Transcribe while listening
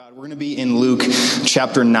We're going to be in Luke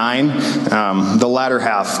chapter 9, the latter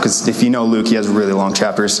half, because if you know Luke, he has really long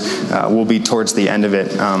chapters. We'll be towards the end of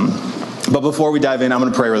it. But before we dive in, I'm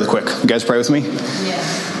going to pray really quick. You guys pray with me?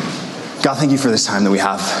 Yeah. God, thank you for this time that we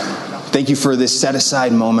have. Thank you for this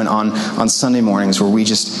set-aside moment on Sunday mornings where we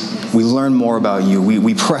learn more about you.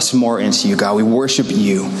 We press more into you, God. We worship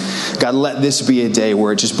you. God, let this be a day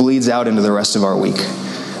where it just bleeds out into the rest of our week.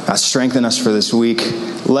 Strengthen us for this week.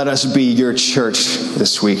 Let us be your church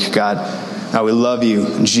this week, God. We love you.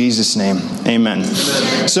 In Jesus' name, amen.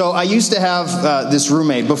 So I used to have this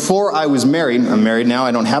roommate. Before I was married, I'm married now,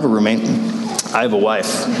 I don't have a roommate. I have a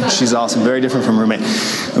wife. She's awesome. Very different from roommate.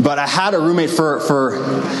 But I had a roommate for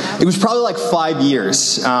it was probably like 5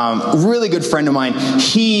 years. Really good friend of mine.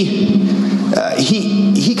 He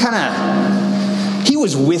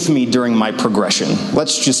was with me during my progression.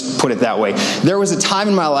 Let's just put it that way. There was a time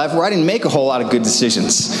in my life where I didn't make a whole lot of good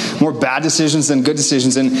decisions. More bad decisions than good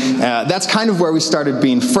decisions. And that's kind of where we started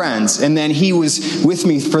being friends. And then he was with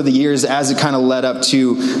me for the years as it kind of led up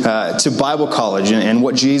to Bible college and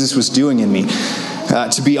what Jesus was doing in me.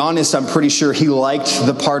 To be honest, I'm pretty sure he liked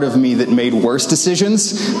the part of me that made worse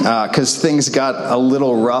decisions because things got a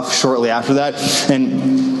little rough shortly after that.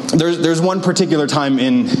 And there's one particular time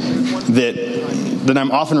that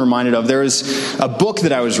I'm often reminded of. There was a book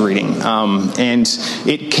that I was reading, and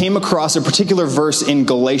it came across a particular verse in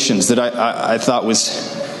Galatians that I thought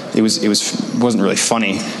wasn't really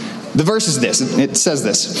funny. The verse is this. It says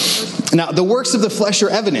this. Now, the works of the flesh are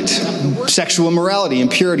evident. Sexual immorality,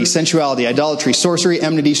 impurity, sensuality, idolatry, sorcery,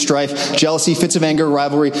 enmity, strife, jealousy, fits of anger,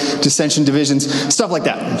 rivalry, dissension, divisions, stuff like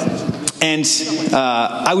that. And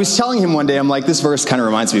I was telling him one day, I'm like, this verse kind of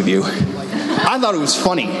reminds me of you. I thought it was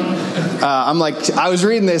funny. I'm like, I was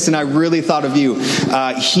reading this and I really thought of you.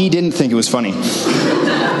 He didn't think it was funny.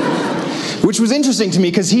 Which was interesting to me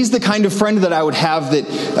because he's the kind of friend that I would have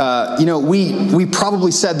that, we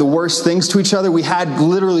probably said the worst things to each other. We had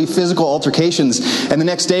literally physical altercations, and the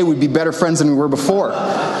next day we'd be better friends than we were before.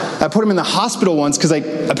 I put him in the hospital once because I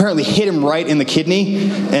apparently hit him right in the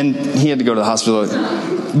kidney, and he had to go to the hospital.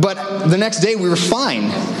 But the next day we were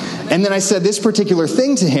fine. And then I said this particular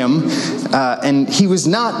thing to him, and he was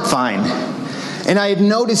not fine. And I had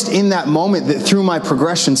noticed in that moment that through my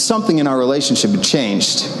progression, something in our relationship had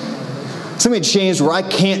changed. Something had changed where I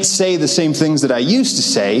can't say the same things that I used to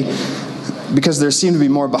say because there seemed to be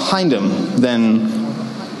more behind them than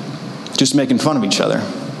just making fun of each other.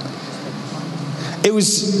 It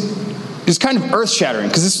was kind of earth-shattering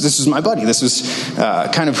because this was my buddy. This was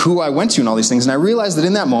kind of who I went to and all these things. And I realized that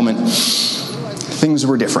in that moment, things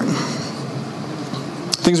were different.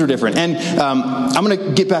 Things were different. And I'm going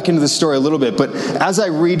to get back into this story a little bit, but as I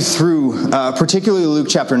read through, particularly Luke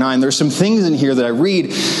chapter 9, there's some things in here that I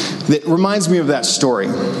read that reminds me of that story.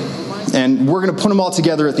 And we're going to put them all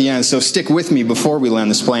together at the end, so stick with me before we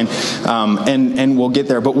land this plane, and we'll get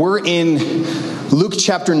there. But we're in Luke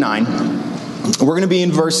chapter 9. We're going to be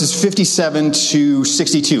in verses 57 to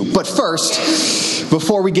 62. But first,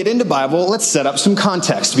 before we get into Bible, let's set up some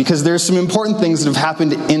context because there's some important things that have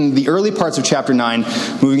happened in the early parts of chapter 9,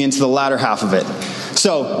 moving into the latter half of it.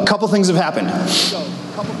 So, a couple things have happened.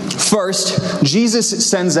 First, Jesus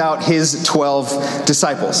sends out his 12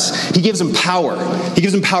 disciples. He gives them power. He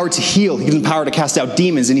gives them power to heal. He gives them power to cast out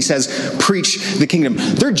demons. And he says, preach the kingdom.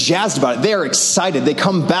 They're jazzed about it. They're excited. They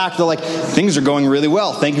come back. They're like, things are going really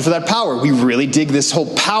well. Thank you for that power. We really dig this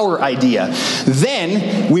whole power idea.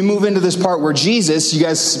 Then we move into this part where Jesus, you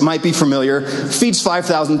guys might be familiar, feeds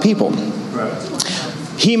 5,000 people. Right.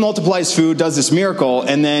 He multiplies food, does this miracle,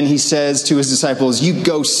 and then he says to his disciples, you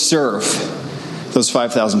go serve those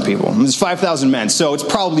 5,000 people. And there's 5,000 men, so it's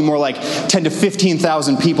probably more like 10 to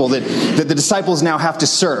 15,000 people that the disciples now have to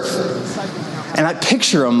serve. And I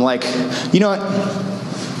picture them like, you know what?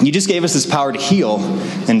 You just gave us this power to heal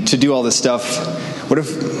and to do all this stuff. What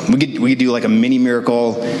if we could do like a mini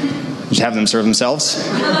miracle, just have them serve themselves?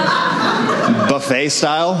 Buffet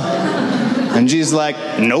style? And Jesus is like,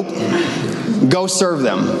 nope. Go serve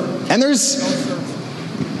them. And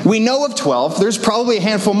we know of 12. There's probably a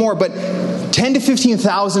handful more, but 10 to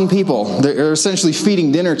 15,000 people they're essentially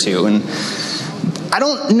feeding dinner to. And I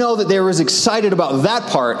don't know that they were as excited about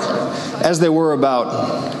that part as they were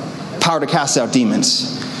about power to cast out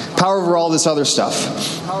demons. Power over all this other stuff.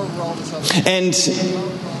 And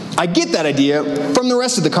I get that idea from the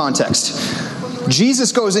rest of the context.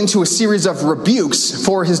 Jesus goes into a series of rebukes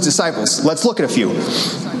for his disciples. Let's look at a few.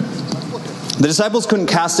 The disciples couldn't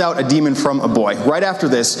cast out a demon from a boy. Right after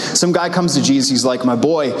this, some guy comes to Jesus. He's like, my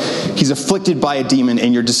boy, he's afflicted by a demon,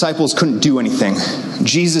 and your disciples couldn't do anything.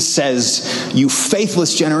 Jesus says, you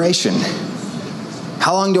faithless generation,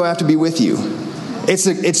 how long do I have to be with you?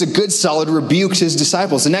 It's a good, solid rebuke to his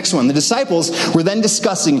disciples. The next one, the disciples were then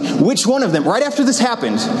discussing which one of them, right after this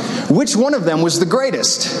happened, which one of them was the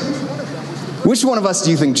greatest. Which one of us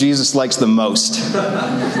do you think Jesus likes the most?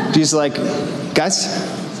 Jesus like, guys,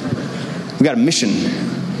 we got a mission.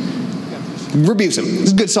 Rebukes him.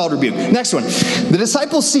 It's a good, solid rebuke. Next one. The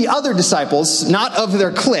disciples see other disciples, not of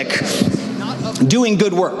their clique, doing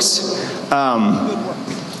good works.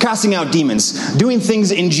 Casting out demons, doing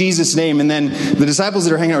things in Jesus' name. And then the disciples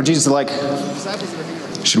that are hanging out with Jesus are like,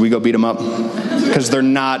 should we go beat them up? Because they're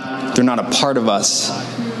not a part of us.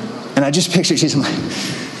 And I just picture Jesus, I'm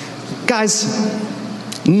like, guys,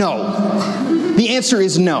 no. The answer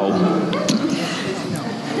is no.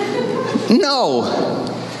 No.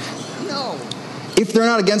 If they're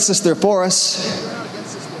not against us, they're for us.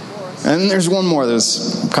 And there's one more that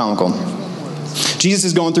was comical. Jesus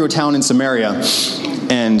is going through a town in Samaria,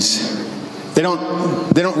 and they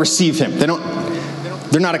don't receive him.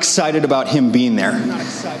 They're not excited about him being there.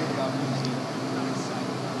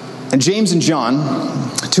 And James and John,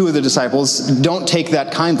 two of the disciples, don't take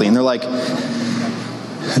that kindly, and they're like,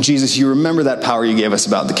 Jesus, you remember that power you gave us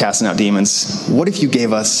about the casting out demons? What if you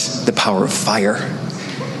gave us the power of fire,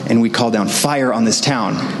 and we call down fire on this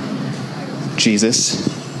town? Jesus,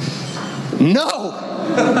 no!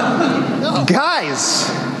 Guys!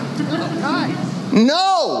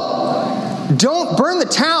 No! Don't burn the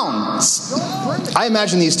town! I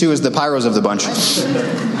imagine these two as the pyros of the bunch.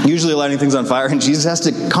 Usually lighting things on fire, and Jesus has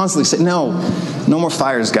to constantly say, no more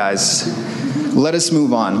fires, guys. Let us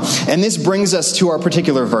move on. And this brings us to our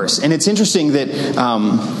particular verse. And it's interesting that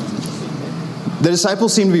the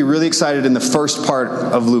disciples seem to be really excited in the first part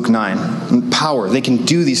of Luke 9. Power. They can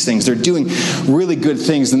do these things. They're doing really good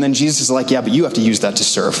things. And then Jesus is like, yeah, but you have to use that to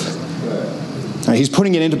serve. He's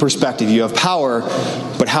putting it into perspective. You have power,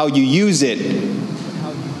 but how you use it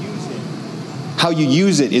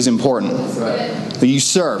is important. You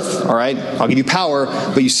serve, all right? I'll give you power,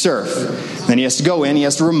 but you serve. Then he has to go in. He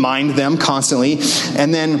has to remind them constantly.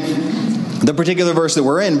 And then the particular verse that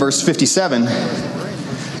we're in, verse 57,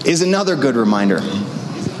 is another good reminder.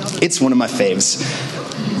 It's one of my faves.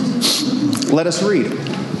 Let us read.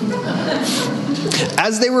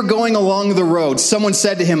 As they were going along the road, someone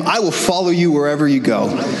said to him, I will follow you wherever you go.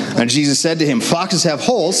 And Jesus said to him, foxes have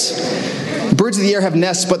holes, birds of the air have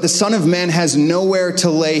nests, but the Son of Man has nowhere to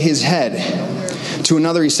lay his head. To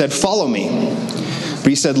another he said, follow me. But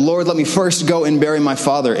he said, Lord, let me first go and bury my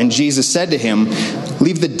father. And Jesus said to him,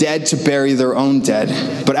 leave the dead to bury their own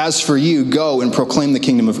dead. But as for you, go and proclaim the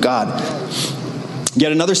kingdom of God.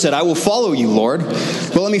 Yet another said, I will follow you, Lord,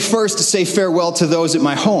 but let me first say farewell to those at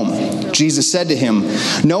my home. Jesus said to him,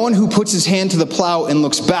 no one who puts his hand to the plow and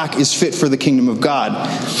looks back is fit for the kingdom of God.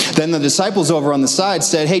 Then the disciples over on the side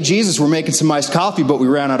said, hey, Jesus, we're making some iced coffee, but we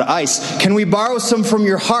ran out of ice. Can we borrow some from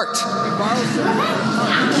your heart?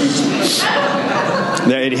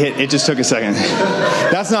 It just took a second.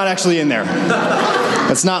 That's not actually in there.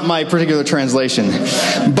 That's not my particular translation.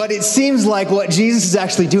 But it seems like what Jesus is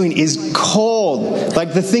actually doing is cold.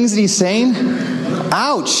 Like the things that he's saying,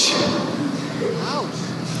 ouch.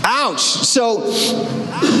 Ouch. So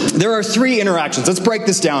there are three interactions. Let's break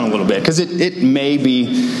this down a little bit, because it may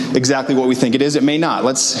be exactly what we think it is. It may not.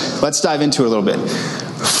 Let's dive into it a little bit.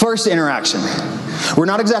 First interaction. We're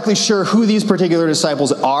not exactly sure who these particular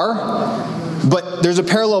disciples are, but there's a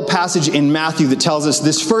parallel passage in Matthew that tells us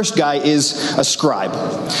this first guy is a scribe.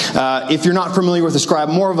 If you're not familiar with a scribe,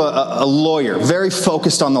 more of a lawyer, very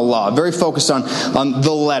focused on the law, very focused on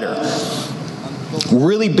the letter,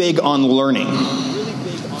 really big on learning.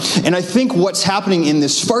 And I think what's happening in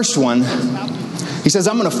this first one, he says,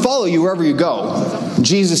 I'm going to follow you wherever you go.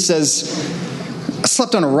 Jesus says, I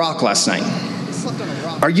slept on a rock last night.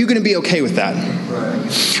 Are you going to be okay with that?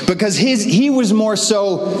 Because he was more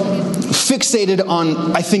so fixated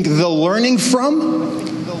on, I think, the learning from,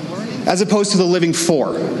 as opposed to the living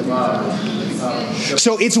for.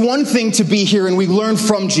 So it's one thing to be here and we learn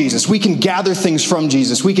from Jesus. We can gather things from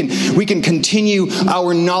Jesus. We can continue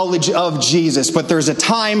our knowledge of Jesus. But there's a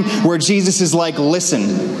time where Jesus is like, listen,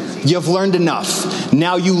 you've learned enough.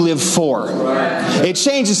 Now you live for. It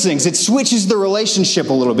changes things. It switches the relationship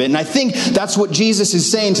a little bit. And I think that's what Jesus is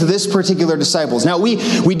saying to this particular disciples. Now, we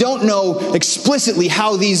don't know explicitly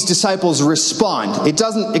how these disciples respond. It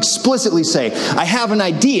doesn't explicitly say. I have an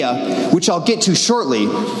idea, which I'll get to shortly,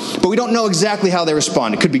 but we don't know exactly how they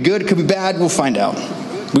respond. It could be good, it could be bad. We'll find out.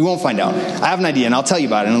 We won't find out. I have an idea, and I'll tell you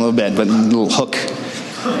about it in a little bit, but a little hook.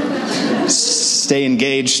 Stay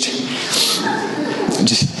engaged.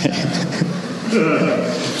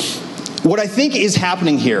 What I think is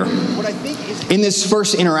happening here in this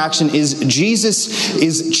first interaction is Jesus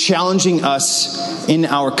is challenging us in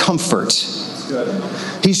our comfort.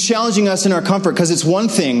 He's challenging us in our comfort because it's one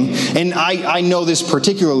thing, and I know this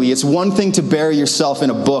particularly, it's one thing to bury yourself in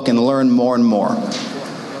a book and learn more and more.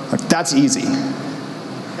 Like, that's easy.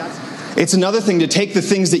 It's another thing to take the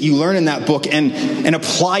things that you learn in that book and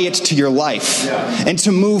apply it to your life and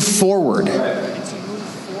to move forward.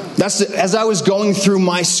 As I was going through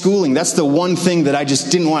my schooling, that's the one thing that I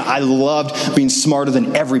just didn't want. I loved being smarter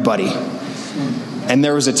than everybody. And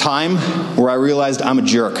there was a time where I realized I'm a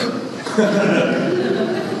jerk.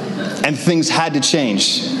 And things had to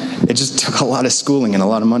change. It just took a lot of schooling and a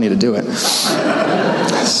lot of money to do it.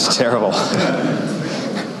 It's terrible.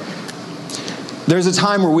 There's a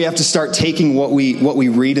time where we have to start taking what we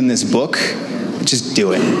read in this book, just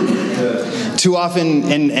do it. Too often,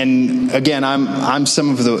 and again, I'm some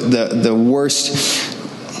of the worst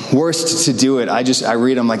to do it. I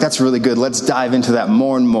read them like, that's really good. Let's dive into that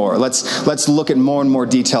more and more. Let's look at more and more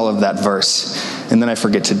detail of that verse, and then I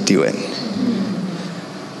forget to do it.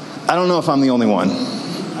 I don't know if I'm the only one.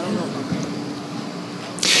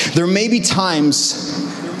 There may be times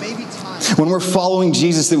when we're following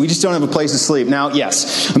Jesus that we just don't have a place to sleep. Now,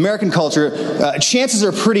 yes, American culture, chances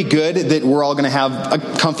are pretty good that we're all going to have a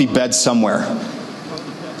comfy bed somewhere.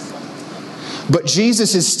 But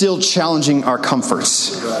Jesus is still challenging our comforts.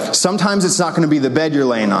 Sometimes it's not going to be the bed you're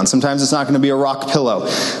laying on. Sometimes it's not going to be a rock pillow.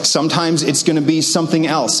 Sometimes it's going to be something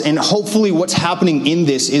else. And hopefully what's happening in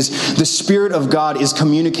this is the Spirit of God is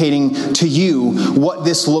communicating to you what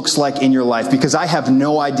this looks like in your life. Because I have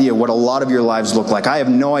no idea what a lot of your lives look like. I have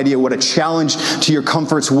no idea what a challenge to your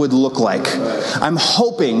comforts would look like. I'm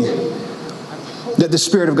hoping that the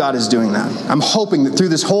Spirit of God is doing that. I'm hoping that through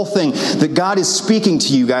this whole thing that God is speaking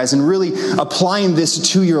to you guys and really applying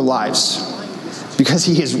this to your lives. Because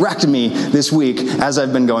He has wrecked me this week as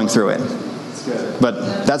I've been going through it.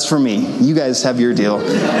 But that's for me. You guys have your deal.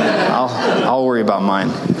 I'll worry about mine.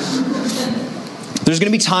 There's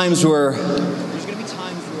going to be times where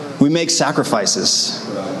we make sacrifices.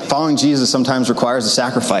 Following Jesus sometimes requires a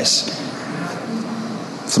sacrifice.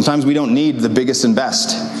 Sometimes we don't need the biggest and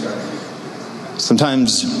best.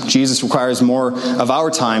 Sometimes Jesus requires more of our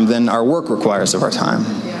time than our work requires of our time.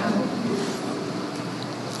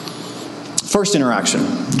 First interaction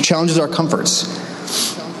challenges our comforts.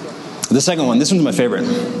 The second one, this one's my favorite.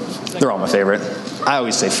 They're all my favorite. I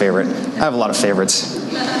always say favorite. I have a lot of favorites.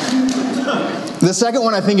 The second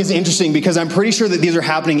one I think is interesting because I'm pretty sure that these are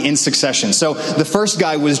happening in succession. So the first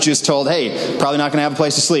guy was just told, hey, probably not going to have a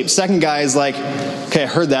place to sleep. Second guy is like, okay, I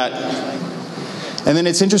heard that. And then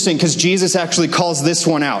it's interesting because Jesus actually calls this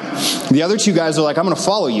one out. The other two guys are like, I'm going to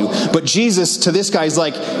follow you. But Jesus, to this guy, he's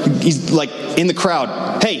like in the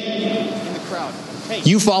crowd. Hey,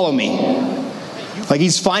 you follow me. Like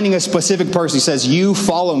he's finding a specific person. He says, you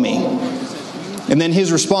follow me. And then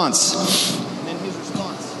his response.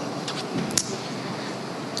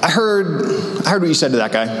 I heard what you said to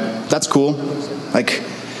that guy. That's cool. Like,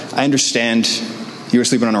 I understand you were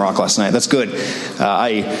sleeping on a rock last night. That's good. I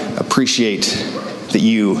appreciate that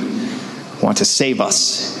you want to save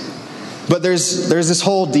us. But there's this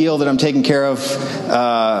whole deal that I'm taking care of.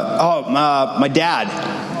 My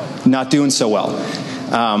dad, not doing so well.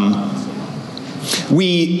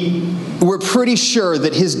 We're pretty sure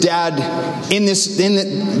that his dad, in this,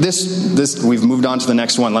 we've moved on to the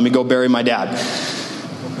next one. Let me go bury my dad.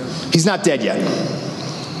 He's not dead yet.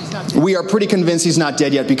 We are pretty convinced he's not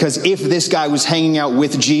dead yet because if this guy was hanging out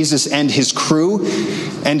with Jesus and his crew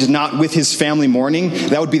and not with his family mourning,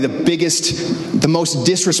 that would be the most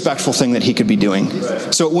disrespectful thing that he could be doing.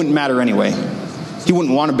 So it wouldn't matter anyway. He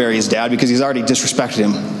wouldn't want to bury his dad because he's already disrespected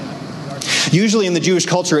him. Usually in the Jewish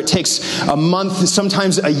culture, it takes a month,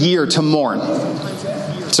 sometimes a year to mourn.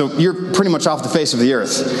 So you're pretty much off the face of the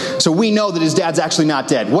earth. So we know that his dad's actually not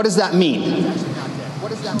dead. What does that mean?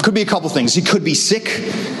 Could be a couple things. He could be sick.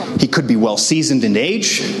 He could be well seasoned in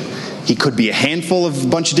age. He could be a handful of a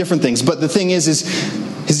bunch of different things. But the thing is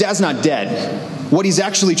his dad's not dead. What he's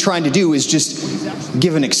actually trying to do is just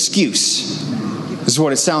give an excuse. This is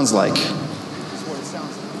what it sounds like.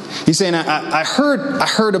 He's saying, I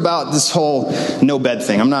heard about this whole no bed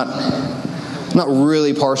thing. I'm not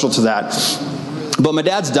really partial to that. But my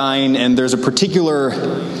dad's dying, and there's a particular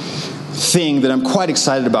thing that I'm quite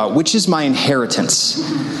excited about, which is my inheritance.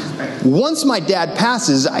 Once my dad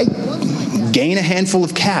passes, I gain a handful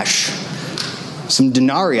of cash. Some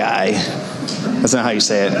denarii. That's not how you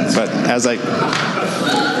say it, but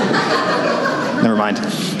never mind.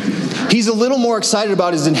 He's a little more excited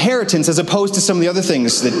about his inheritance as opposed to some of the other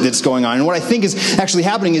things that's going on. And what I think is actually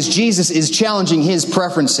happening is Jesus is challenging his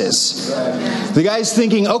preferences. The guy's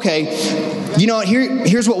thinking, okay, you know what,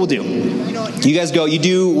 here's what we'll do. You guys go, you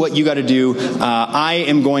do what you got to do. I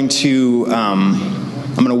am going to,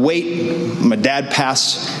 I'm going to wait. My dad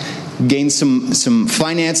passed, gain some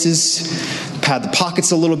finances, pad the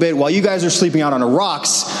pockets a little bit. While you guys are sleeping out on the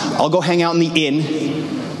rocks, I'll go hang out in the inn,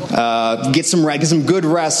 get some good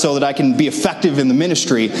rest so that I can be effective in the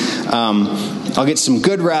ministry. I'll get some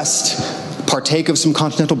good rest, partake of some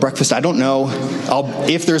continental breakfast. I don't know.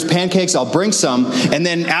 If there's pancakes, I'll bring some, and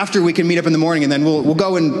then after we can meet up in the morning, and then we'll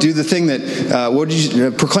go and do the thing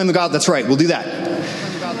that proclaim the God. That's right. We'll do that.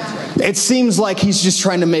 It seems like he's just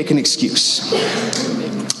trying to make an excuse.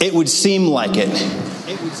 It would seem like it.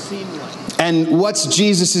 And what's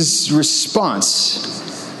Jesus' response?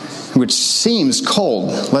 Which seems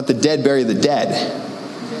cold. Let the dead bury the dead.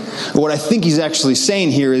 What I think he's actually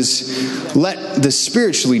saying here is, let the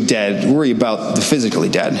spiritually dead worry about the physically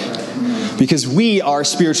dead. Because we are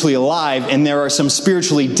spiritually alive, and there are some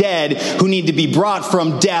spiritually dead who need to be brought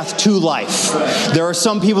from death to life. There are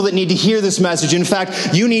some people that need to hear this message. In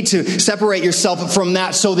fact, you need to separate yourself from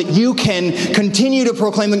that so that you can continue to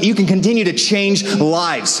proclaim them. You can continue to change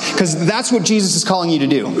lives. Because that's what Jesus is calling you to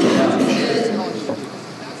do.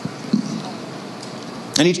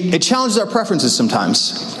 And it challenges our preferences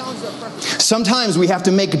sometimes. Sometimes we have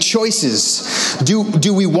to make choices.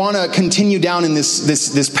 Do we want to continue down in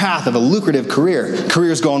this path of a lucrative career?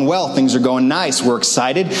 Career's going well. Things are going nice. We're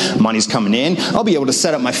excited. Money's coming in. I'll be able to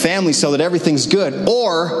set up my family so that everything's good.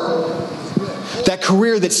 Or that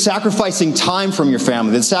career that's sacrificing time from your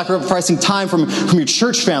family, that's sacrificing time from your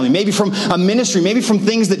church family, maybe from a ministry, maybe from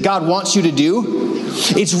things that God wants you to do.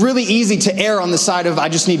 It's really easy to err on the side of, I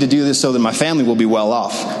just need to do this so that my family will be well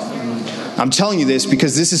off. I'm telling you this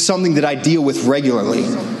because this is something that I deal with regularly.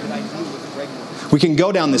 We can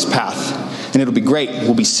go down this path, and it'll be great.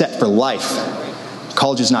 We'll be set for life.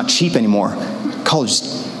 College is not cheap anymore. College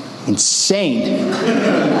is insane.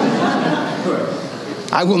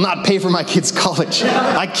 I will not pay for my kids' college.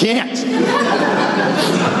 I can't.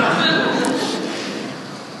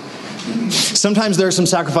 Sometimes there are some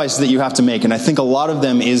sacrifices that you have to make, and I think a lot of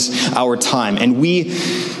them is our time. And we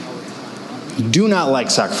do not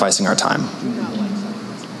like sacrificing our time.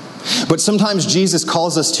 But sometimes Jesus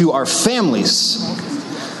calls us to our families.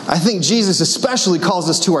 I think Jesus especially calls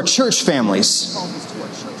us to our church families.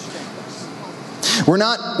 We're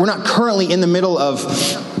not currently in the middle of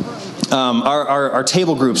our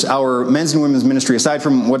table groups, our men's and women's ministry. Aside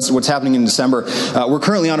from what's happening in December, we're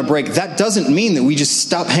currently on a break. That doesn't mean that we just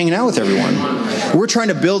stop hanging out with everyone. We're trying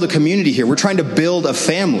to build a community here. We're trying to build a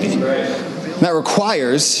family. That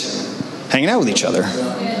requires hanging out with each other.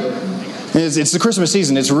 It's the Christmas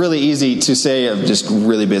season. It's really easy to say I'm just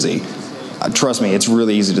really busy. Trust me, it's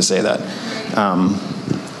really easy to say that.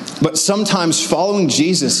 But sometimes following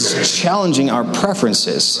Jesus is challenging our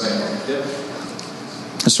preferences.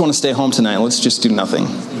 I just want to stay home tonight. Let's just do nothing.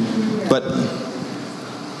 But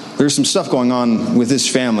there's some stuff going on with this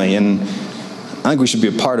family, and I think we should be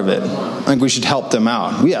a part of it. I think we should help them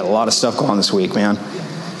out. We had a lot of stuff going on this week, man.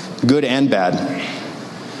 Good and bad.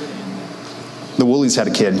 The Woolies had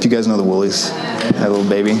a kid. Do you guys know the Woolies? Had a little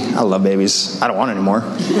baby. I love babies. I don't want any more.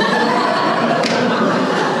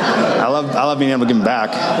 I love being able to give them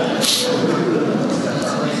back.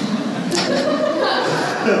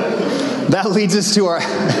 That leads us to our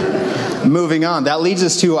moving on. That leads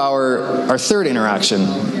us to our third interaction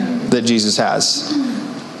that Jesus has.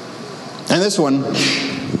 And this one,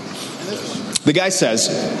 the guy says,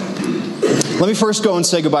 let me first go and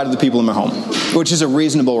say goodbye to the people in my home, which is a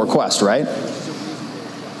reasonable request, right?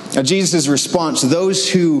 Now, Jesus' response, those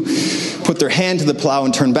who put their hand to the plow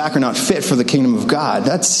and turn back are not fit for the kingdom of God.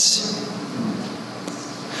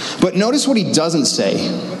 But notice what he doesn't say.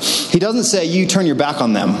 He doesn't say, you turn your back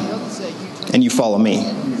on them and you follow me.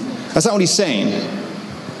 That's not what he's saying.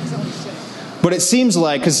 But it seems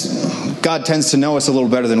like, because God tends to know us a little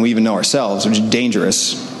better than we even know ourselves, which is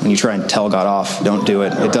dangerous when you try and tell God off. Don't do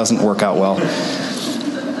it. It doesn't work out well.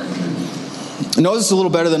 He knows us a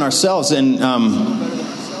little better than ourselves, and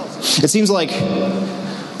it seems like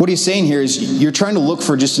what he's saying here is you're trying to look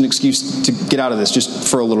for just an excuse to get out of this just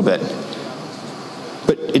for a little bit.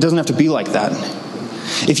 But it doesn't have to be like that.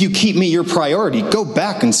 If you keep me your priority, go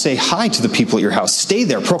back and say hi to the people at your house. Stay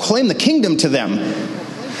there. Proclaim the kingdom to them.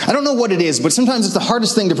 I don't know what it is, but sometimes it's the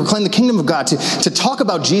hardest thing to proclaim the kingdom of God, to talk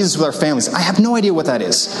about Jesus with our families. I have no idea what that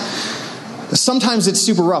is. Sometimes it's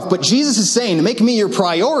super rough, but Jesus is saying, make me your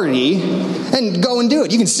priority and go and do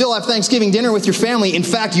it. You can still have Thanksgiving dinner with your family. In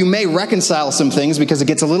fact, you may reconcile some things because it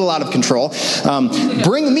gets a little out of control.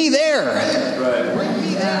 Bring me there.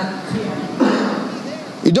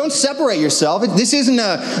 You don't separate yourself. This isn't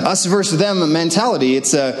a us versus them mentality.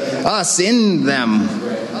 It's a us in them.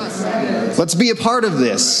 Let's be a part of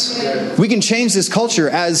this. We can change this culture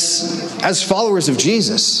as followers of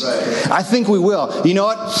Jesus. I think we will. You know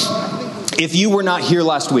what? If you were not here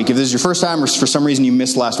last week, if this is your first time or for some reason you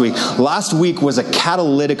missed last week was a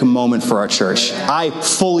catalytic moment for our church. I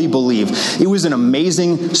fully believe. It was an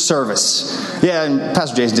amazing service. Yeah, and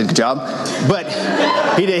Pastor Jason did a good job. But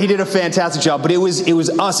he did a fantastic job. But it was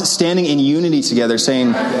us standing in unity together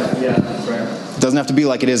saying, it doesn't have to be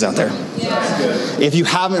like it is out there. If you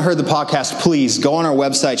haven't heard the podcast, please go on our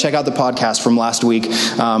website, check out the podcast from last week.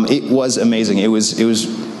 It was amazing. It was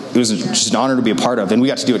just an honor to be a part of, and we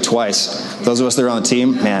got to do it twice. Those of us that are on the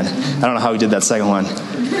team, man, I don't know how we did that second one.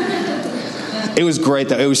 It was great,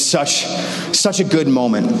 though. It was such a good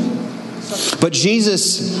moment. But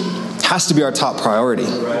Jesus has to be our top priority.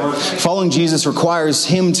 Following Jesus requires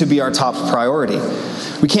him to be our top priority.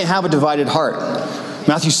 We can't have a divided heart.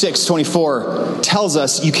 Matthew 6:24 tells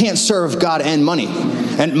us you can't serve God and money.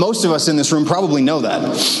 And most of us in this room probably know that.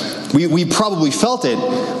 We probably felt it.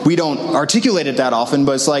 We don't articulate it that often,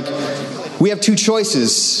 but it's like we have two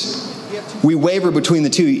choices. We waver between the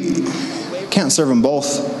two. You can't serve them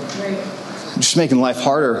both. Just making life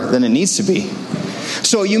harder than it needs to be.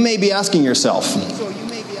 So you may be asking yourself,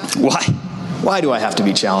 why do I have to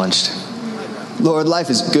be challenged? Lord, life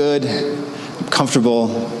is good. I'm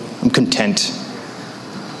comfortable. I'm content.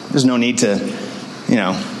 There's no need to,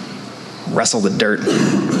 wrestle the dirt,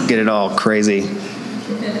 get it all crazy.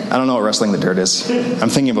 I don't know what wrestling the dirt is. I'm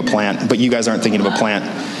thinking of a plant, but you guys aren't thinking of a plant.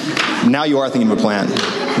 Now you are thinking of a plant.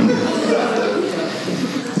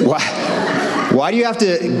 Why do you have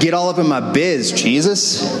to get all up in my biz,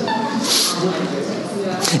 Jesus?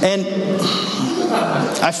 And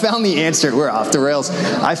I found the answer. We're off the rails.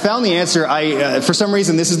 I found the answer. For some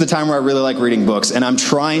reason, this is the time where I really like reading books, and I'm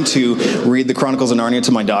trying to read the Chronicles of Narnia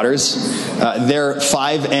to my daughters. They're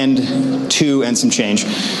 5 and 2 and some change.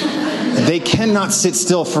 They cannot sit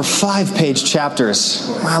still for 5-page chapters.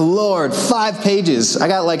 My Lord, 5 pages. I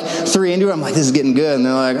got like 3 into it. I'm like, this is getting good. And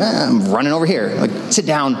they're like, I'm running over here. Like, sit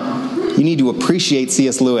down. You need to appreciate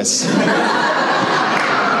C.S. Lewis.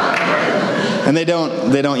 And they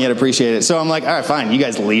don't yet appreciate it. So I'm like, all right, fine. You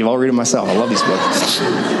guys leave. I'll read it myself. I love these books.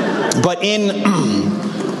 But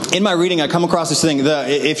in my reading, I come across this thing.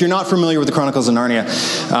 If you're not familiar with the Chronicles of Narnia,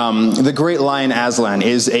 the great lion Aslan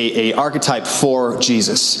is a archetype for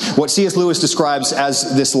Jesus. What C.S. Lewis describes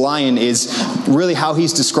as this lion is really how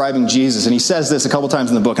he's describing Jesus. And he says this a couple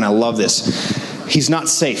times in the book, and I love this. He's not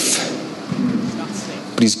safe,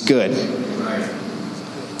 but he's good.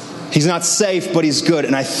 He's not safe, but he's good.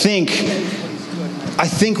 And I think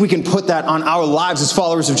we can put that on our lives as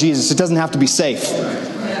followers of Jesus. It doesn't have to be safe.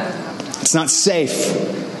 It's not safe,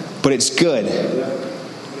 but it's good.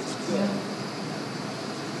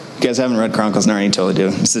 You guys haven't read Chronicles of Narnia, you totally do.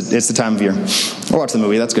 It's the time of year. Or watch the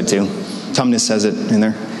movie, that's good too. Tumnus says it in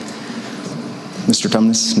there. Mr.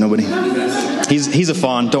 Tumnus, nobody? He's a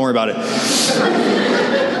fawn, don't worry about it.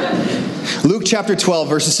 Luke chapter 12,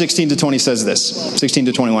 verses 16 to 20 says this, 16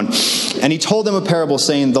 to 21. And he told them a parable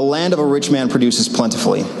saying, the land of a rich man produces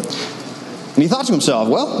plentifully. And he thought to himself,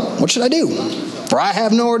 well, what should I do? For I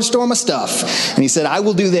have nowhere to store my stuff. And he said, I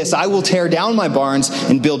will do this. I will tear down my barns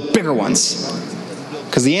and build bigger ones.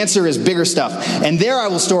 Because the answer is bigger stuff. And there I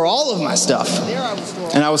will store all of my stuff.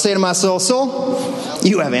 And I will say to my soul,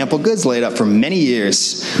 you have ample goods laid up for many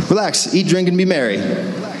years. Relax, eat, drink, and be merry.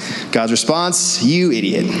 God's response, you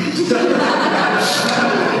idiot.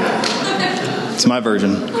 It's my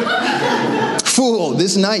version. Fool,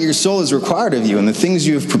 this night your soul is required of you, and the things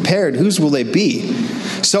you have prepared, whose will they be?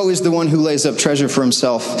 So is the one who lays up treasure for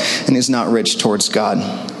himself and is not rich towards God.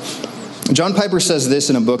 John Piper says this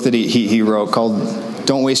in a book that he wrote called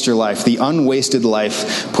Don't Waste Your Life. The unwasted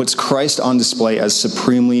life puts Christ on display as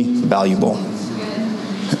supremely valuable.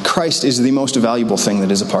 Christ is the most valuable thing that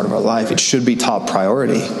is a part of our life. It should be top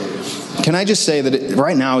priority. Can I just say that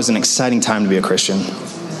right now is an exciting time to be a Christian?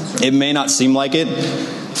 It may not seem like it.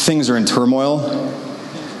 Things are in turmoil.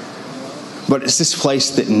 But it's this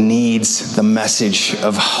place that needs the message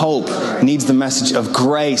of hope, needs the message of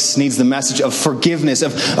grace, needs the message of forgiveness,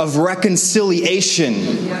 of reconciliation.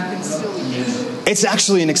 It's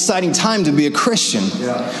actually an exciting time to be a Christian.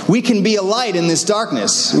 We can be a light in this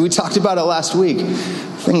darkness. We talked about it last week.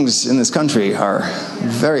 Things in this country are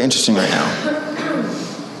very interesting right now.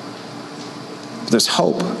 There's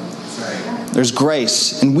hope. There's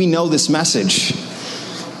grace, and we know this message.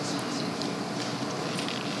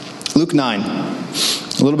 Luke 9,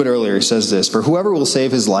 a little bit earlier, he says this, "For whoever will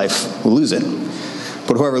save his life will lose it.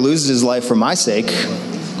 But whoever loses his life for my sake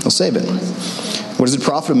will save it. What does it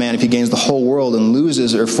profit a man if he gains the whole world and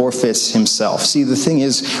loses or forfeits himself?" See, the thing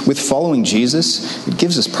is, with following Jesus, it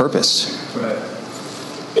gives us purpose. Right.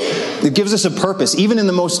 It gives us a purpose. Even in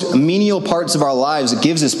the most menial parts of our lives, it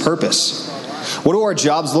gives us purpose. What do our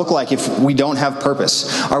jobs look like if we don't have purpose?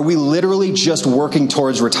 Are we literally just working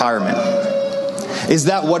towards retirement? Is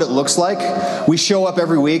that what it looks like? We show up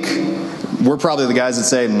every week. We're probably the guys that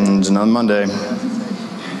say, "It's another Monday.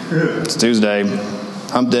 It's Tuesday.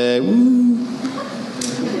 Hump day." Woo.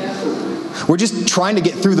 We're just trying to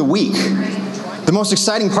get through the week. The most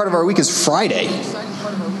exciting part of our week is Friday.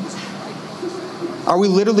 Are we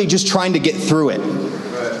literally just trying to get through it?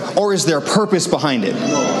 Or is there a purpose behind it?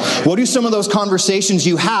 What do some of those conversations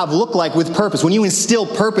you have look like with purpose? When you instill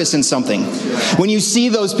purpose in something. When you see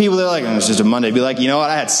those people, they're like, "It's just a Monday." Be like, "You know what?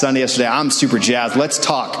 I had Sunday yesterday. I'm super jazzed. Let's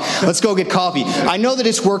talk. Let's go get coffee. I know that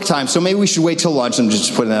it's work time, so maybe we should wait till lunch." I'm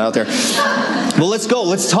just putting that out there. Well, let's go.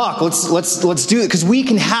 Let's talk. Let's do it. Because we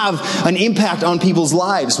can have an impact on people's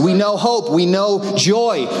lives. We know hope. We know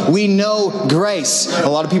joy. We know grace. A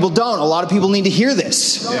lot of people don't. A lot of people need to hear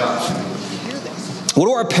this. Yeah. What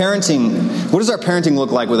does our parenting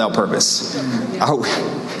look like without purpose?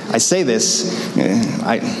 I say this,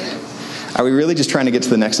 are we really just trying to get to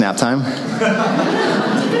the next nap time?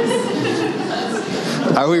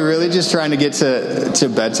 Are we really just trying to get to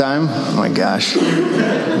bedtime? Oh my gosh,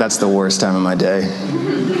 that's the worst time of my day.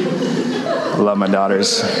 I love my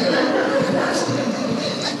daughters.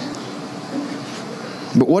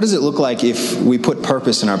 But what does it look like if we put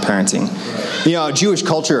purpose in our parenting? You know, Jewish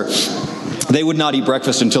culture, they would not eat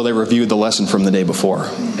breakfast until they reviewed the lesson from the day before.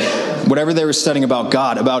 Whatever they were studying about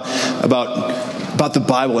God, about the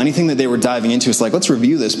Bible, anything that they were diving into, it's like, let's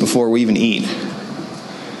review this before we even eat.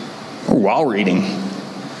 Or while we're eating.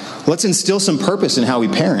 Let's instill some purpose in how we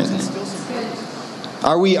parent.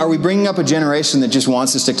 Are we bringing up a generation that just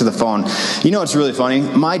wants to stick to the phone? You know what's really funny?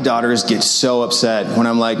 My daughters get so upset when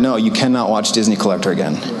I'm like, "No, you cannot watch Disney Collector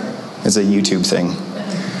again. It's a YouTube thing."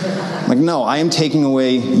 Like, no, I am taking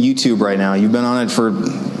away YouTube right now. You've been on it for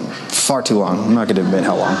far too long. I'm not going to admit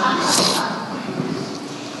how long.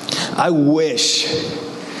 I wish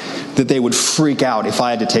that they would freak out if I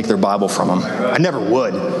had to take their Bible from them. I never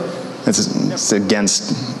would. It's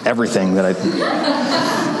against everything that I...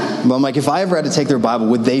 But I'm like, if I ever had to take their Bible,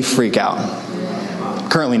 would they freak out?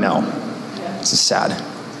 Currently, no. This is sad.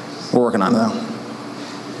 We're working on it, though.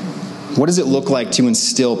 What does it look like to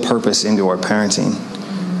instill purpose into our parenting?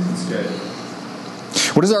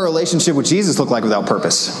 What does our relationship with Jesus look like without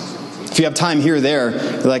purpose? If you have time here or there,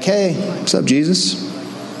 you're like, "Hey, what's up, Jesus?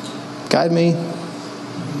 Guide me."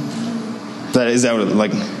 Is that what,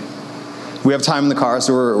 like, we have time in the car,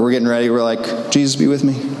 so we're getting ready. We're like, "Jesus, be with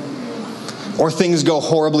me." Or things go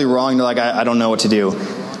horribly wrong. You're like, I don't know what to do.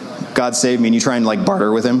 God save me. And you try and like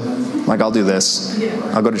barter with him. Like, "I'll do this.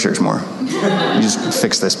 I'll go to church more. You just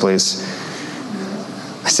fix this, please."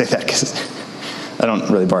 I say that because I don't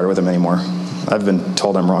really barter with him anymore. I've been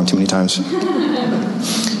told I'm wrong too many times.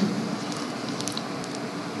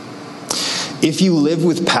 If you live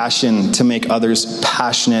with passion to make others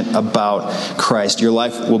passionate about Christ, your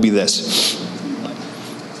life will be this.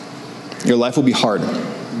 Your life will be hard.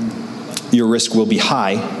 Your risk will be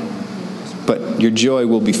high, but your joy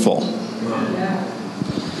will be full.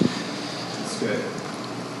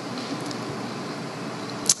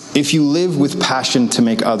 If you live with passion to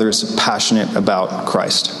make others passionate about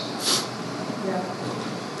Christ.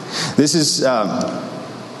 This is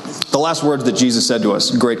the last words that Jesus said to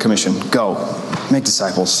us. Great Commission. Go, make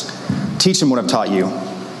disciples. Teach them what I've taught you.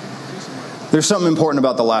 There's something important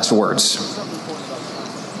about the last words.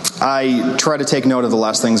 I try to take note of the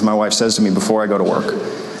last things my wife says to me before I go to work.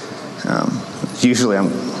 Usually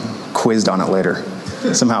I'm quizzed on it later.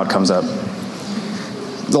 Somehow it comes up.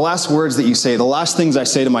 The last words that you say, the last things I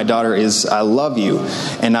say to my daughter is, "I love you,"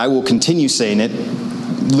 and I will continue saying it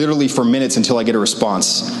literally for minutes until I get a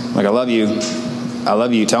response. Like, "I love you. I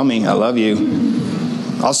love you. Tell me I love you."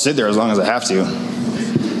 I'll sit there as long as I have to.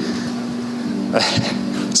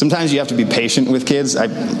 Sometimes you have to be patient with kids. I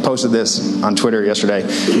posted this on Twitter yesterday.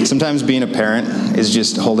 Sometimes being a parent is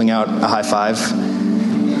just holding out a high five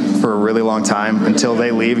for a really long time until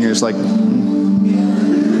they leave and you're just like...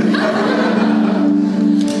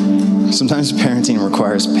 Sometimes parenting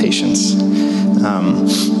requires patience.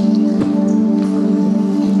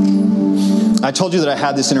 I told you that I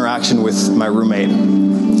had this interaction with my roommate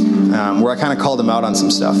where I kind of called him out on some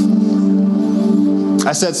stuff.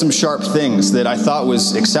 I said some sharp things that I thought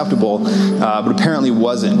was acceptable, but apparently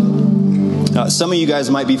wasn't. Some of you guys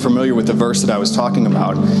might be familiar with the verse that I was talking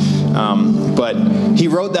about, but he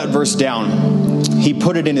wrote that verse down. He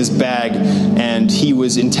put it in his bag, and he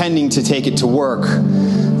was intending to take it to work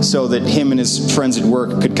so that him and his friends at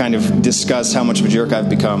work could kind of discuss how much of a jerk I've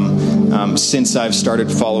become since I've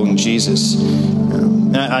started following Jesus.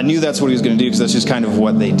 And I knew that's what he was going to do, because that's just kind of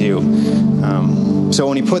what they do. So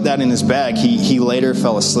when he put that in his bag, he later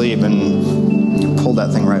fell asleep and pulled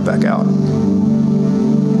that thing right back out.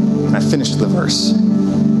 And I finished the verse.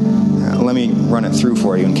 Let me run it through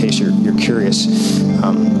for you in case you're curious.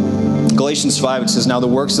 Galatians 5, it says, "Now the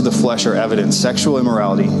works of the flesh are evident: sexual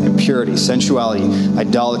immorality, impurity, sensuality,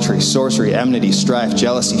 idolatry, sorcery, enmity, strife,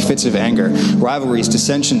 jealousy, fits of anger, rivalries,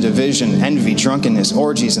 dissension, division, envy, drunkenness,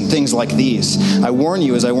 orgies, and things like these. I warn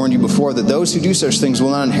you, as I warned you before, that those who do such things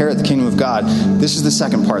will not inherit the kingdom of God." This is the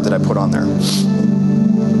second part that I put on there.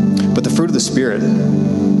 "But the fruit of the Spirit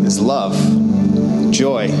is love,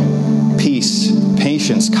 joy, peace,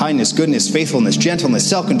 patience, kindness, goodness, faithfulness, gentleness,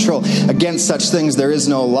 self-control. Against such things there is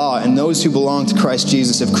no law. And those who belong to Christ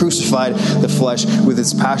Jesus have crucified the flesh with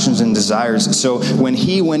its passions and desires." So when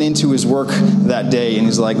he went into his work that day, and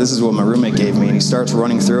he's like, "This is what my roommate gave me," and he starts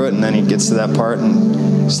running through it, and then he gets to that part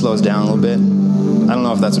and slows down a little bit. I don't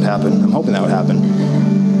know if that's what happened. I'm hoping that would happen.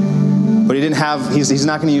 But he's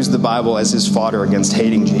not going to use the Bible as his fodder against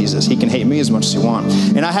hating Jesus. He can hate me as much as he wants.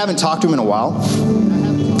 And I haven't talked to him in a while.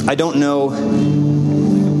 I don't know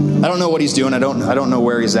what he's doing. I don't know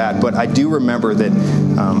where he's at, but I do remember that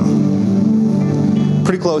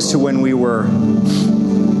pretty close to when we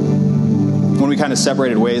kind of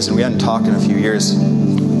separated ways and we hadn't talked in a few years,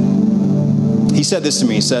 he said this to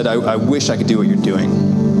me. He said, I wish I could do what you're doing.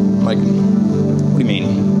 I'm like, what do you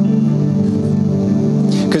mean?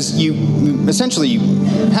 Because you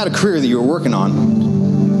had a career that you were working on,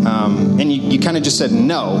 and you kind of just said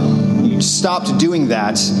no. You stopped doing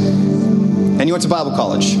that, and you went to Bible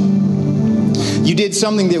college. You did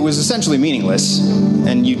something that was essentially meaningless,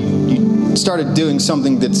 and you started doing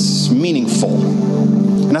something that's meaningful.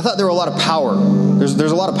 And I thought there were a lot of power.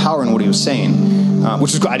 There's a lot of power in what he was saying,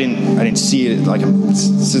 which is good. I didn't see it like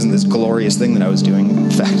this isn't this glorious thing that I was doing. In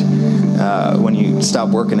fact, when you stop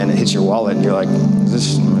working and it hits your wallet, and you're like,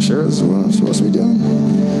 am I sure this is what I'm supposed to be doing?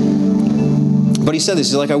 But he said this.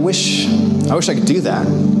 He's like, I wish I could do that.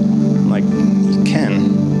 I'm like, you can.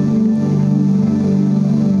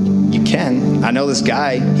 I know this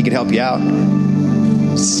guy. He could help you out.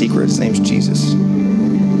 Secret. His name's Jesus.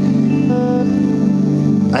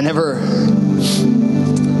 I never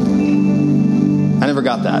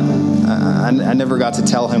got that. I never got to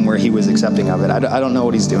tell him where he was accepting of it. I don't know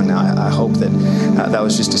what he's doing now. I hope that that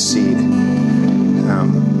was just a seed. I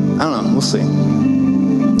don't know. We'll see.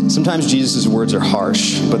 Sometimes Jesus' words are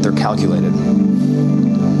harsh, but they're calculated.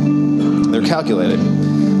 They're calculated.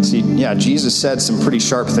 See, yeah, Jesus said some pretty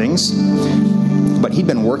sharp things, but he'd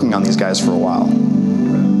been working on these guys for a while.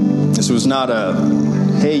 This was not a,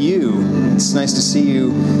 hey, you, it's nice to see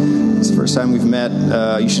you. It's the first time we've met.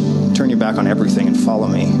 You should turn your back on everything and follow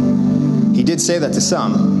me. He did say that to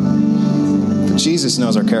some, but Jesus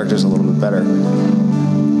knows our characters a little bit better.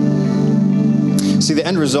 See, the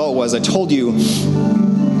end result was, I told you,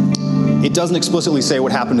 it doesn't explicitly say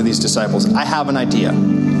what happened to these disciples. I have an idea.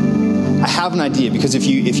 Because if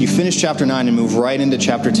you finish chapter 9 and move right into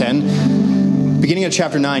chapter 10, beginning of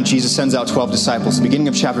chapter 9, Jesus sends out 12 disciples. Beginning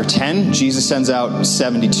of chapter 10, Jesus sends out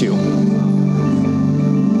 72.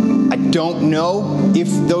 I don't know if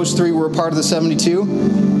those three were a part of the 72.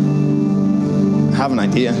 I have an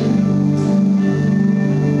idea.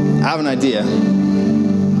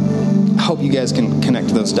 I hope you guys can connect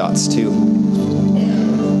those dots too.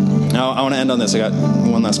 Now, I want to end on this. I got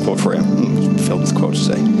one last quote for you. I'm filled with quotes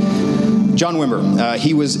today. John Wimber,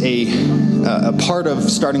 he was a part of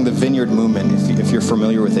starting the Vineyard movement, if you're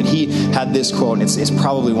familiar with it. He had this quote, and it's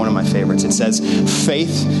probably one of my favorites. It says,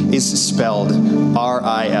 "Faith is spelled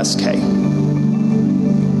R-I-S-K.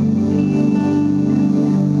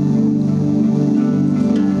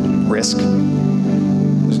 Risk.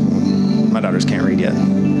 My daughters can't read yet.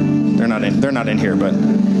 They're not in here, but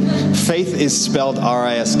faith is spelled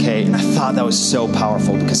R-I-S-K. And I thought that was so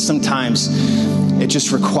powerful, because sometimes it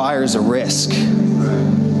just requires a risk.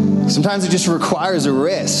 Sometimes it just requires a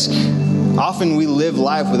risk. Often we live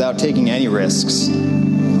life without taking any risks.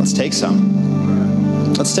 Let's take some.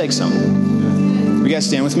 Will you guys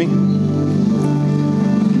stand with me?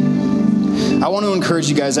 I want to encourage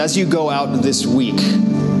you guys, as you go out this week,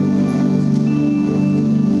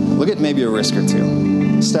 look at maybe a risk or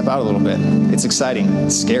two. Step out a little bit. It's exciting.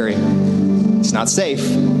 It's scary. It's not safe.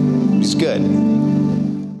 It's good.